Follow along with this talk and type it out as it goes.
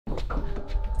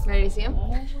Ready to see him? Oh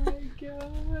my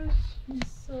gosh, he's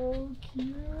so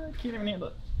cute. Can't even handle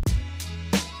it.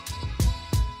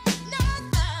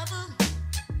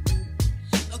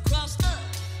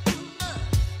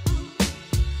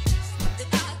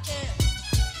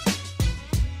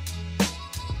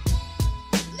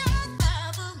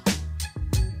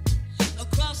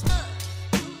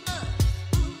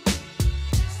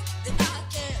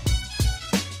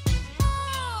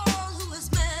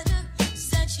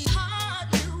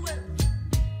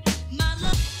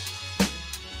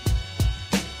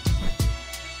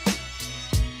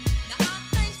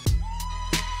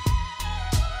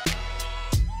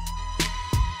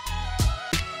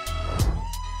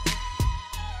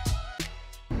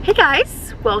 Hey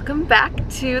guys, welcome back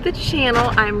to the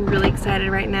channel. I'm really excited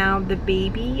right now. The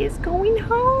baby is going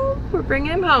home. We're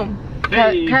bringing him home.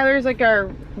 Hey. Kyler's like our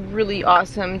really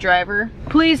awesome driver.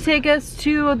 Please take us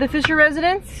to the Fisher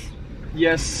residence.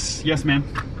 Yes, yes ma'am.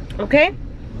 Okay.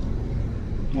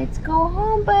 Let's go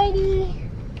home, buddy.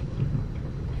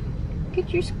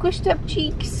 Get your squished up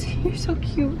cheeks. You're so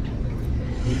cute.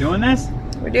 You doing this?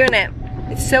 We're doing it.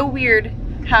 It's so weird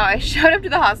how I showed up to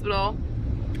the hospital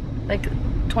like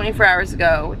 24 hours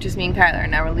ago, just me and Kyler,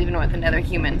 and now we're leaving with another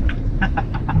human.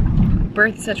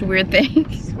 Birth is such a weird thing.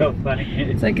 So funny.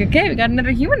 It's like, okay, we got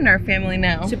another human in our family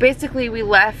now. So basically we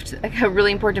left like a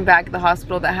really important bag at the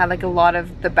hospital that had like a lot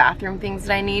of the bathroom things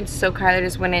that I need, so Kyler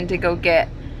just went in to go get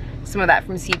some of that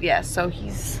from CVS, so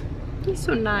he's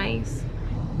so nice.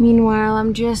 Meanwhile,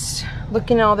 I'm just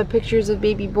looking at all the pictures of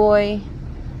baby boy,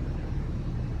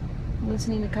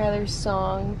 listening to Kyler's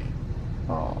song.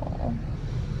 Oh.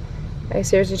 I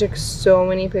seriously took so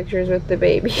many pictures with the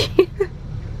baby.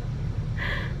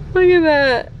 Look at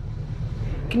that.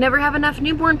 Can never have enough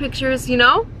newborn pictures, you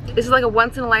know? This is like a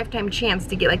once in a lifetime chance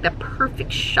to get like the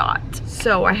perfect shot.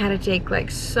 So I had to take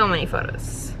like so many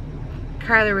photos.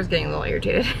 Kyler was getting a little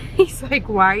irritated. He's like,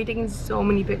 why are you taking so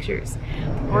many pictures?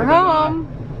 We're home.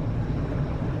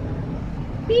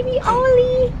 Baby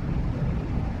Ollie.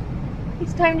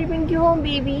 It's time to bring you home,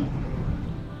 baby.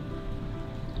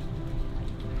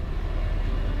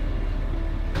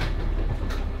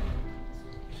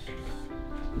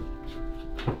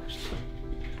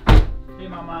 Hey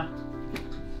mama.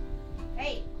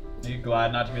 Hey. Are you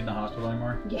glad not to be in the hospital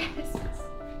anymore? Yes.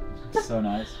 It's so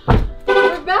nice.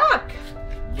 We're back.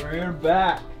 We're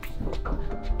back.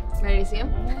 Ready to see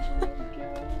him? Oh my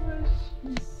gosh,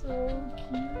 he's so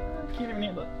cute. Can't even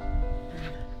handle it.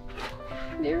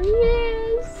 There he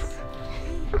is.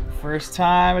 First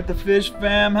time at the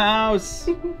Fishfam house.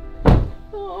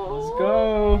 Let's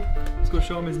go. Let's go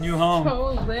show him his new home.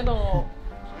 So little.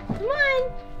 Come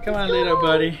on. Come on, little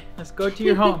buddy. Let's go to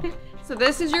your home. So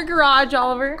this is your garage,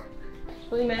 Oliver.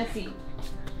 Really messy.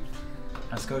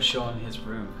 Let's go show him his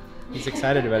room. He's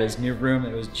excited about his new room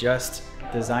that was just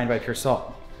designed by Pure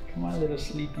Salt. Come on, little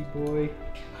sleepy boy.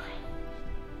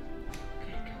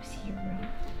 Gotta go see your room.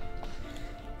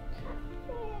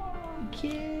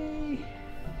 Okay.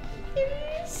 There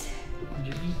he is.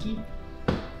 Jamiki.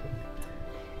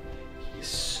 He's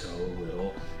so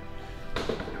little.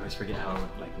 I always forget how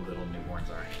like little newborns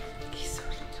are. He's so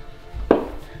little.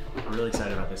 We're really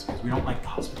excited about this because we don't like the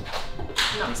hospital.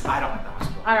 At least I don't like the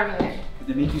hospital. I don't either.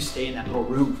 They make you stay in that little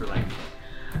room for like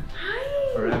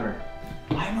Hi. forever.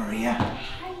 Hi, Maria.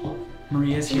 Hi.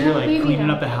 Maria's here, like cleaning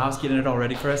up the house, getting it all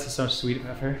ready for us. It's so sweet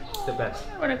of her. The best.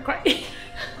 I wanna cry.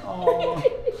 Oh.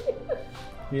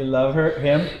 You love her,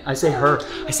 him? I say her.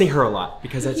 I say her a lot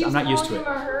because I'm not used to it.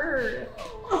 Her.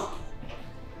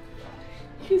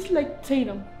 He's like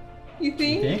Tatum. You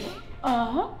think? You think?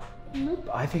 Uh-huh.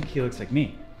 I think he looks like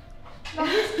me. No,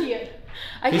 he's cute.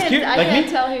 I He's can't, cute? I Like can't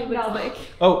me? tell who he looks like.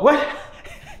 Oh, what?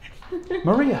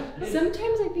 Maria.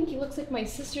 Sometimes I think he looks like my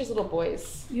sister's little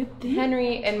boys. You think?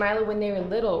 Henry and Milo when they were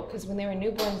little, because when they were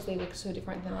newborns, they look so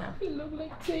different than now. You look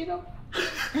like Tatum.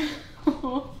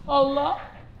 A lot.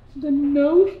 The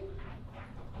nose.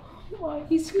 Why?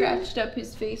 He scratched up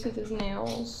his face with his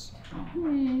nails.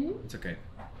 It's okay.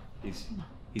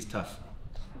 He's tough.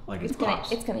 Like his It's gonna,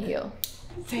 pops. it's gonna heal.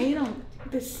 Tatum.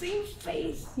 The same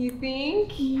face. You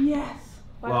think? Yes.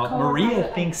 Well,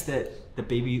 Maria thinks that the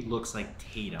baby looks like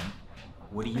Tatum.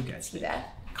 What do you guys See think?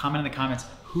 that? Comment in the comments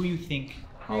who you think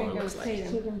Oliver looks like. Take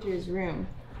him to his room.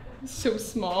 So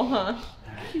small, huh?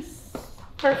 He's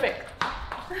Perfect.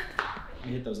 Let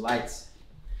me hit those lights.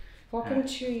 Welcome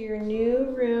to your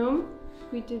new room.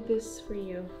 We did this for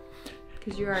you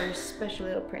because you're our special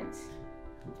little prince.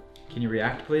 Can you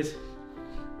react, please?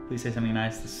 Please say something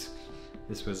nice.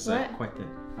 This was What? quite the.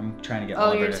 I'm trying to get Oh,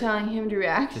 Oliver you're telling him to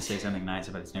react? to say something nice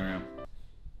about his new room.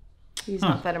 He's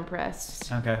not that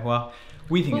impressed. Okay, well,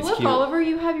 we think But it's look, cute. Oliver,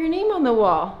 you have your name on the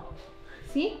wall.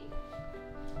 See?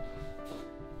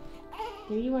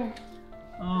 Here you are.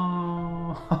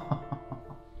 Oh.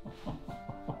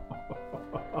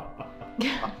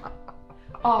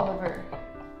 Oliver.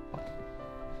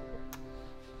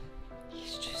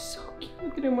 He's just so cute.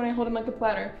 Look at him when I hold him like a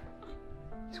platter.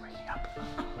 He's waking up.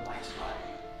 The light's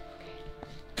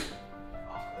on.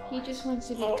 He just wants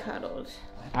to be cuddled.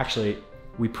 Actually,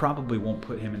 we probably won't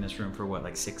put him in this room for what,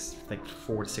 like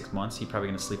 4 to 6 months. He's probably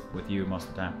gonna sleep with you most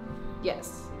of the time.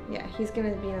 Yes. Yeah, he's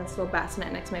gonna be in this little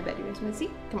bassinet next to my bed. You guys wanna see?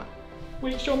 Come on.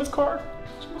 Wait, show him his car.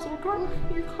 Show him his little car.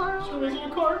 Your car. Show him his little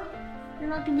car. You're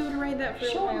not gonna be able to ride that for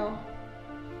a while.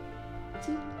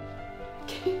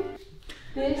 See?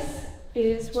 This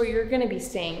is where you're gonna be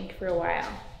staying for a while.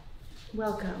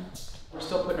 Welcome. We're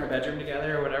still putting our bedroom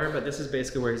together or whatever, but this is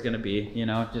basically where he's gonna be, you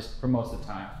know, just for most of the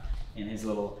time. In his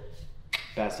little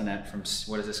bassinet from,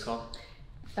 what is this called?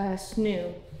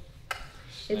 Snoo.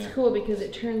 It's cool because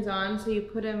it turns on, so you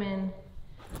put him in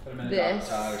this.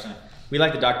 A dog tub or something. We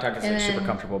like the dog tub because And it's super then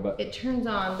comfortable, but it turns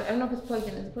on, but I don't know if it's plugged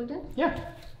in. Is it plugged in? yeah,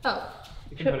 Oh.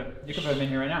 you can put him in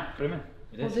here right now. Put him in.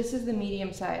 It Well, is. this is the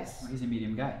medium size. Oh, he's a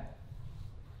medium guy.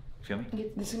 You feel me?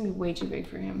 This is gonna be way too big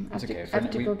for him. That's okay. I have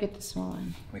to go get the small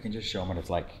one. We can just show him what it's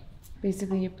like.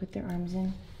 Basically, you put their arms in,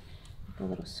 like a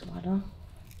little swaddle.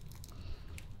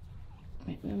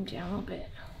 Might move them down a little bit.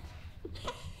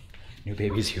 New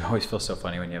babies, you always feel so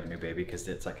funny when you have a new baby because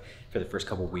it's like for the first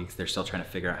couple weeks they're still trying to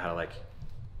figure out how to like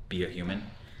be a human,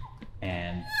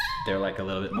 and they're like a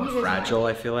little bit more fragile.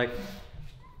 I feel like.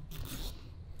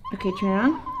 Okay, turn it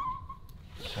on.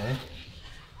 Okay.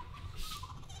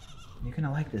 You're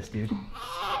gonna like this, dude.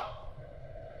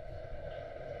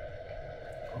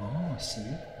 Oh, see?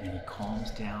 And he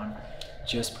calms down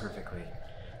just perfectly.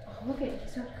 Oh, look at it. He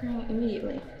starts crying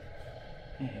immediately.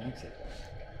 Yeah, he likes it.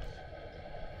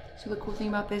 So the cool thing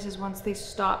about this is once they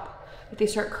stop, if they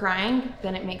start crying,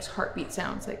 then it makes heartbeat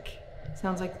sounds.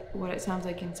 Sounds like what it sounds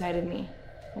like inside of me,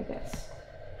 I guess.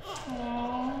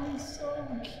 Oh, so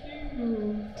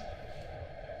cute.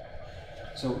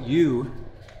 So you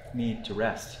need to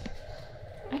rest.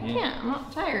 I can't. I'm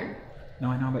not tired. No,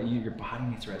 I know, but your body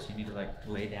needs rest. You need to like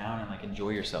lay down and like enjoy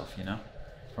yourself, you know?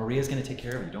 Maria's gonna take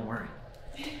care of you, don't worry.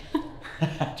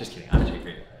 Just kidding, I'm taking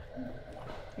care of you.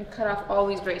 I cut off all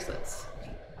these bracelets.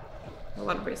 A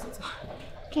lot of bracelets.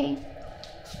 Okay.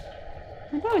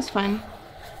 Well, that was fun.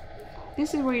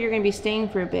 This is where you're gonna be staying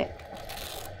for a bit.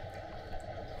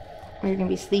 Where you're gonna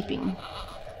be sleeping.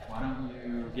 Why don't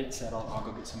you get settled? I'll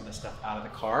go get some of this stuff out of the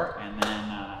car and then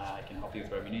I can help you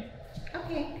with whatever you need.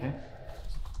 Okay. Okay?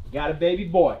 You got a baby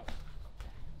boy.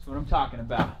 That's what I'm talking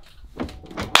about.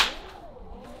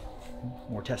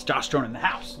 More testosterone in the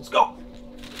house. Let's go.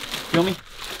 Feel me?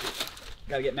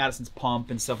 Gotta get Madison's pump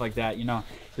and stuff like that. You know,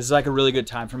 this is like a really good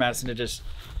time for Madison to just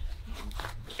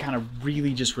kind of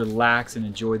really just relax and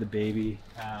enjoy the baby.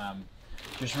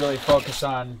 Just really focus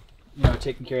on, you know,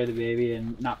 taking care of the baby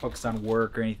and not focus on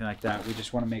work or anything like that. We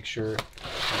just want to make sure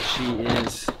that she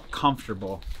is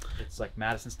comfortable. It's like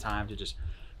Madison's time to just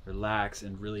relax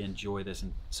and really enjoy this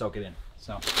and soak it in.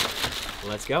 So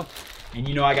let's go. And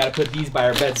you know I gotta put these by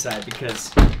our bedside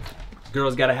because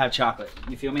girls gotta have chocolate.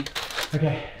 You feel me?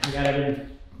 Okay, I got it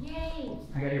in. Yay!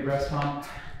 I got your breast pump.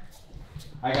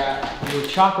 I got your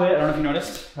chocolate. I don't know if you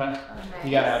noticed, but nice.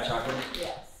 You gotta have chocolate.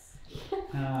 Yes.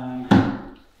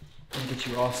 Let me get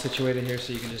you all situated here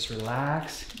so you can just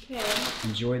relax. Okay.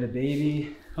 Enjoy the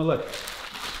baby. Oh look.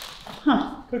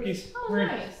 Huh, cookies. Oh,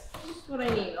 nice. This is what I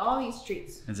need. All these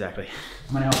treats. Exactly.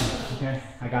 I'm gonna help you, okay?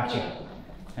 I got you.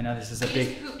 I know this is a big...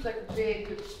 These hoops are big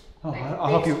hoops. Oh, Like I'll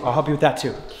help you. I'll help you with that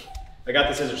too. I got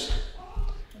the scissors.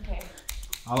 Okay.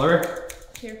 Oliver,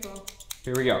 Careful.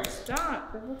 here we go.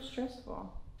 Stop. That looks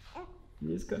stressful. It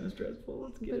is kind of stressful.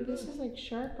 Let's get But this is like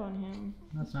sharp on him.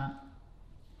 No, it's not.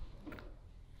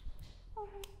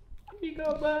 Here you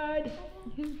go, bud.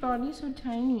 His body's so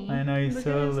tiny. I know, he's Look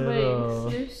so at his little.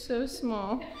 legs. They're so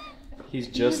small. He's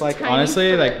just like, tiny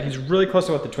honestly, foot. like he's really close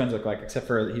to what the twins look like, except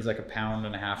for he's like 1.5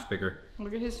 pounds bigger.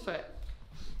 Look at his foot.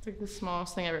 It's like the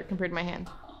smallest thing ever compared to my hand.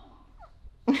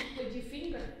 With your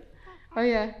finger. Oh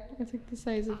yeah, it's like the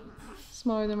size of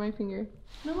smaller than my finger.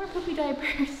 No more puppy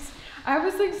diapers. I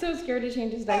was like so scared to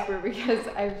change his diaper because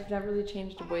I've never really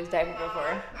changed a boy's diaper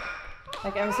before.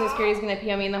 Like I'm so scared he's gonna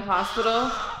pee on me in the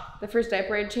hospital. The first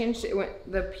diaper I changed,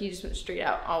 the pee just went straight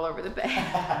out all over the bed.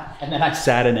 And then I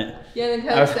sat in it. Yeah, then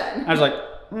I was, sat. I was like,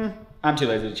 I'm too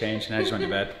lazy to change, and I just went to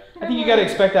bed. I think you gotta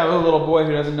expect that little boy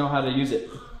who doesn't know how to use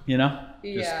it, you know?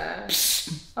 Yeah.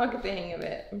 I'll get the hang of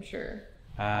it, I'm sure.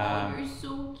 Oh, you're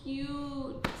so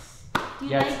cute. Do you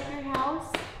Yes. like your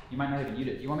house? You might not even need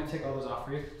it. Do you want me to take all those off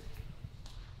for you?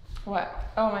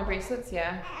 What? Oh, my bracelets?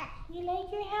 Yeah. You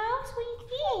like your house? What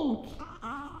do you think?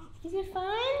 Is it fun?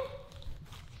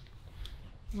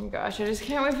 Oh my gosh, I just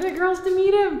can't wait for the girls to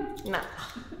meet him. Nah.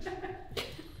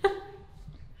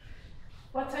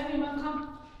 What time your mom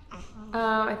come?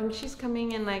 I think she's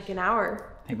coming in like an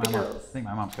hour. I think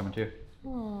my mom's coming too.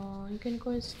 Oh, you gonna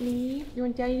go to sleep? You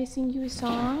want Daddy to sing you a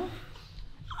song?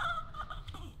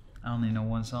 I only know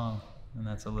one song, and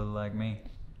that's A Little Like Me.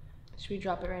 Should we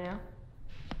drop it right now?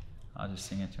 I'll just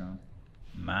sing it to him.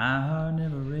 My heart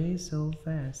never raced so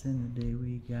fast in the day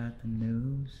we got the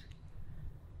news.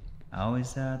 I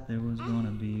always thought there was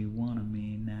gonna be one of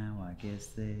me, now I guess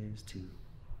there's two.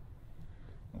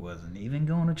 Wasn't even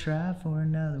gonna try for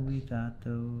another, we thought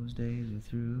those days were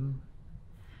through.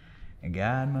 And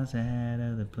God must have had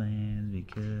other plans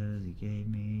because he gave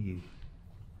me you.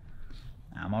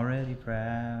 I'm already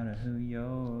proud of who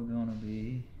you're gonna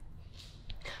be.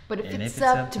 But if it's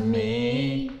up to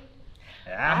me,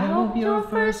 I hope your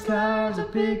first car's a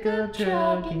pickup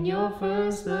truck and your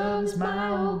first love is my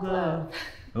old glove.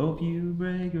 Hope you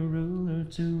break a rule or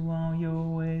two on your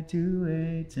way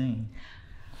to 18.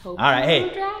 hope All right, you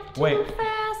hey, drive too wait.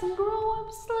 fast and grow up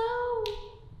slow.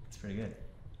 That's pretty good.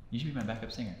 You should be my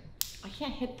backup singer. I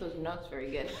can't hit those notes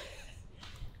very good.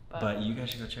 But you guys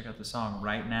should go check out the song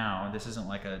right now. This isn't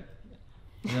like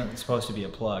it's supposed to be a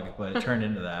plug, but it turned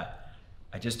into that.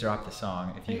 I just dropped the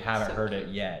song. If you It's haven't so heard cute. it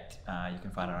yet, you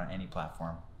can find it on any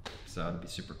platform. So it'd be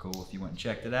super cool if you went and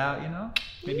checked it out, you know?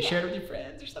 Maybe share it with your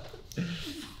friends or something.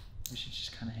 We should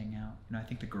just kind of hang out. You know, I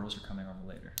think the girls are coming over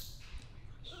later.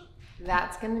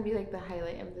 That's gonna be like the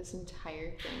highlight of this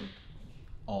entire thing.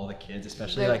 All the kids,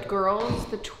 especially The like... girls,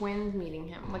 the twins meeting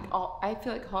him. Like I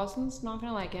feel like Halson's not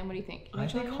gonna like him. What do you think? I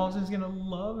think Halson's gonna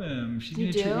love him. She's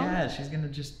gonna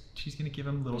she's gonna give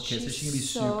him little kisses. She's gonna be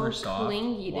super soft.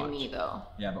 Clingy to Watch. me though.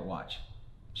 Yeah, but watch.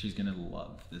 She's gonna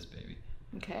love this baby.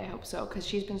 Okay, I hope so, because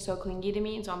she's been so clingy to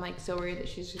me, and so I'm like so worried that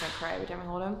she's gonna cry every time I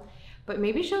hold him. But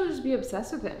maybe she'll just be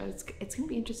obsessed with him. It's gonna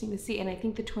be interesting to see, and I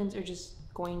think the twins are just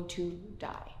going to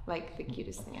die, like the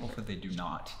cutest thing ever. Hopefully they do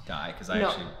not die, because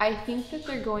I think that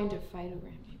they're going to fight over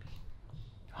him. Maybe.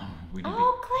 We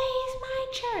Oh, Clay's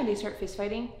my turn. They start fist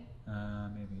fighting.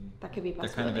 maybe. That could be a They're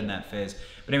possibility. kind of in that phase.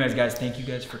 But anyways, guys, thank you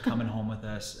guys for coming home with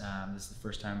us. This is the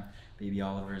first time baby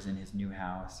Oliver is in his new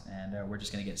house, and we're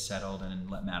just gonna get settled and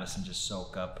let Madison just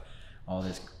soak up all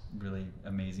this really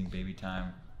amazing baby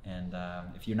time. And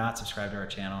if you're not subscribed to our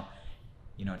channel,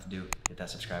 you know what to do. Hit that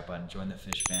subscribe button, join the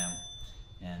Fishfam,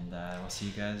 and we'll see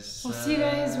you guys. We'll see you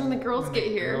guys when the girls get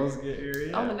here. Girls get here,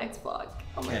 yeah. On the next vlog.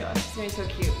 Oh my Okay. gosh, it's gonna be so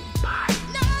cute. Bye.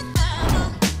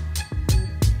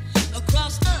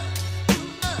 Across the